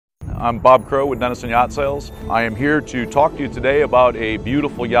I'm Bob Crow with Denison Yacht Sales. I am here to talk to you today about a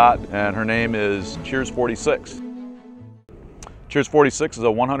beautiful yacht, and her name is Cheers 46. Cheers 46 is a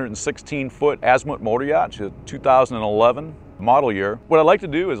 116-foot Azimut motor yacht. She's a 2011 model year. What I'd like to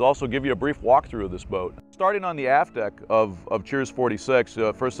do is also give you a brief walkthrough of this boat. Starting on the aft deck of Cheers 46,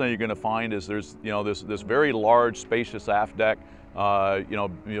 first thing you're going to find is there's this very large, spacious aft deck.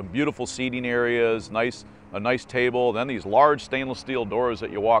 Beautiful seating areas, a nice table, then these large stainless steel doors that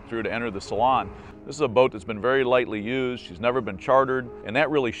you walk through to enter the salon. This is a boat that's been very lightly used. She's never been chartered, and that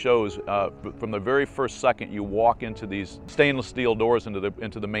really shows from the very first second you walk into these stainless steel doors into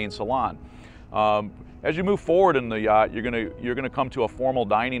the main salon. As you move forward in the yacht, you're gonna come to a formal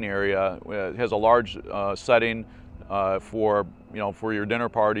dining area. It has a large setting for your dinner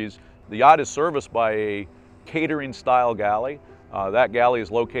parties. The yacht is serviced by a catering style galley. That galley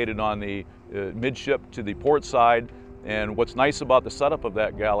is located on the midship to the port side, and what's nice about the setup of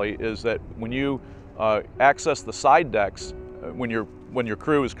that galley is that when you access the side decks, when your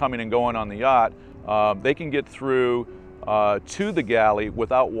crew is coming and going on the yacht, they can get through to the galley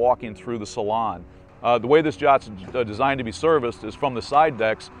without walking through the salon. The way this yacht's designed to be serviced is from the side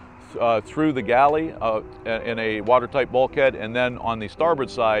decks through the galley in a watertight bulkhead, and then on the starboard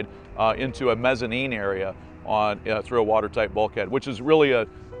side into a mezzanine area through a watertight bulkhead, which is really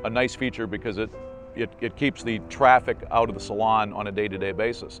a nice feature because it keeps the traffic out of the salon on a day-to-day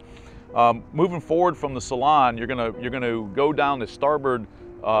basis. Moving forward from the salon, you're gonna go down the starboard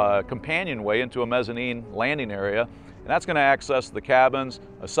companionway into a mezzanine landing area, and that's going to access the cabins,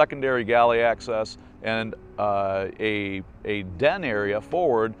 a secondary galley access, and a den area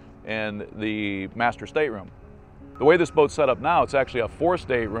forward and the master stateroom. The way this boat's set up now, it's actually a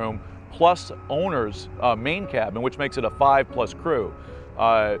 4-stateroom plus owner's main cabin, which makes it a 5+ crew.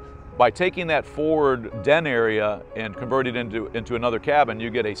 By taking that forward den area and converting it into another cabin, you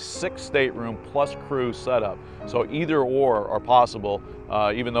get a 6-stateroom plus crew setup. So either or are possible,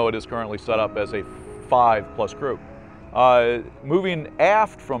 even though it is currently set up as a 5+ crew. Moving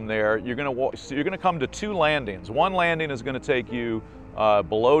aft from there, you're going to come to 2 landings. One landing is going to take you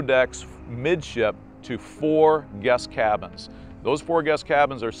below decks, midship, to 4 guest cabins. Those 4 guest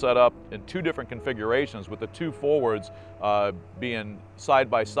cabins are set up in 2 different configurations, with the 2 forwards being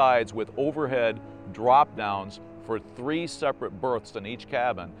side by sides with overhead drop downs for 3 separate berths in each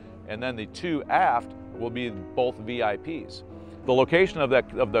cabin, and then the 2 aft will be both VIPs. The location of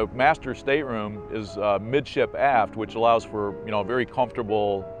the master stateroom is midship aft, which allows for a very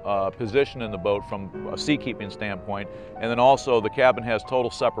comfortable position in the boat from a seakeeping standpoint, and then also the cabin has total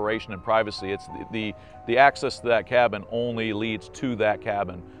separation and privacy. It's the access to that cabin only leads to that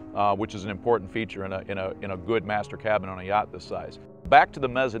cabin, which is an important feature in a good master cabin on a yacht this size. Back to the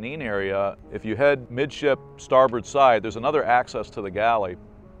mezzanine area, if you head midship starboard side, there's another access to the galley.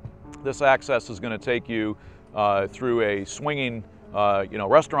 This access is going to take you through a swinging,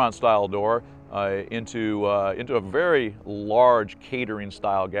 restaurant-style door into a very large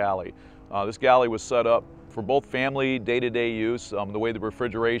catering-style galley. This galley was set up for both family day-to-day use. The way the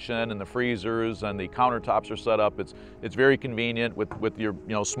refrigeration and the freezers and the countertops are set up, it's very convenient with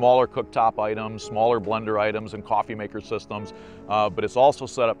your smaller cooktop items, smaller blender items, and coffee maker systems. But it's also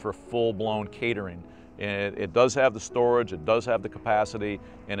set up for full-blown catering. And it does have the storage, it does have the capacity,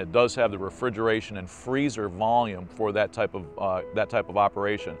 and it does have the refrigeration and freezer volume for that type of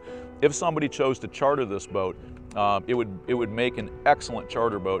operation. If somebody chose to charter this boat, it would make an excellent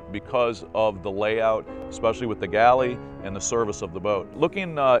charter boat because of the layout, especially with the galley and the service of the boat.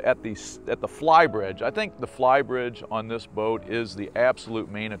 Looking at the Flybridge, I think the Flybridge on this boat is the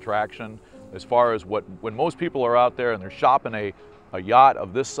absolute main attraction as far as when most people are out there and they're shopping a yacht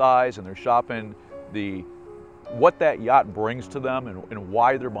of this size, and they're shopping what that yacht brings to them and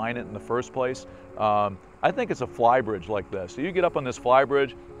why they're buying it in the first place. I think it's a Flybridge like this. So you get up on this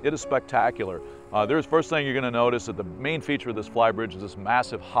Flybridge, it is spectacular. First thing you're going to notice that the main feature of this Flybridge is this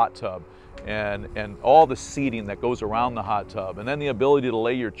massive hot tub and all the seating that goes around the hot tub, and then the ability to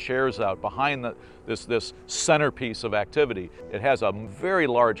lay your chairs out behind this centerpiece of activity. It has a very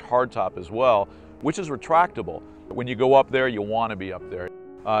large hardtop as well, which is retractable. When you go up there, you want to be up there.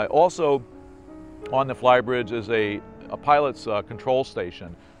 Also, on the Flybridge is a pilot's control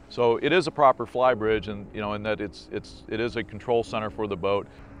station. So it is a proper Flybridge, and in that it is a control center for the boat.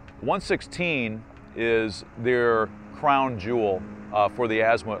 116 is their crown jewel for the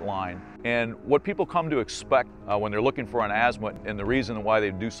Azimut line. And what people come to expect when they're looking for an Azimut, and the reason why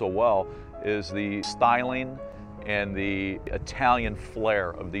they do so well, is the styling and the Italian flair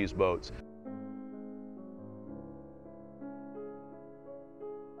of these boats.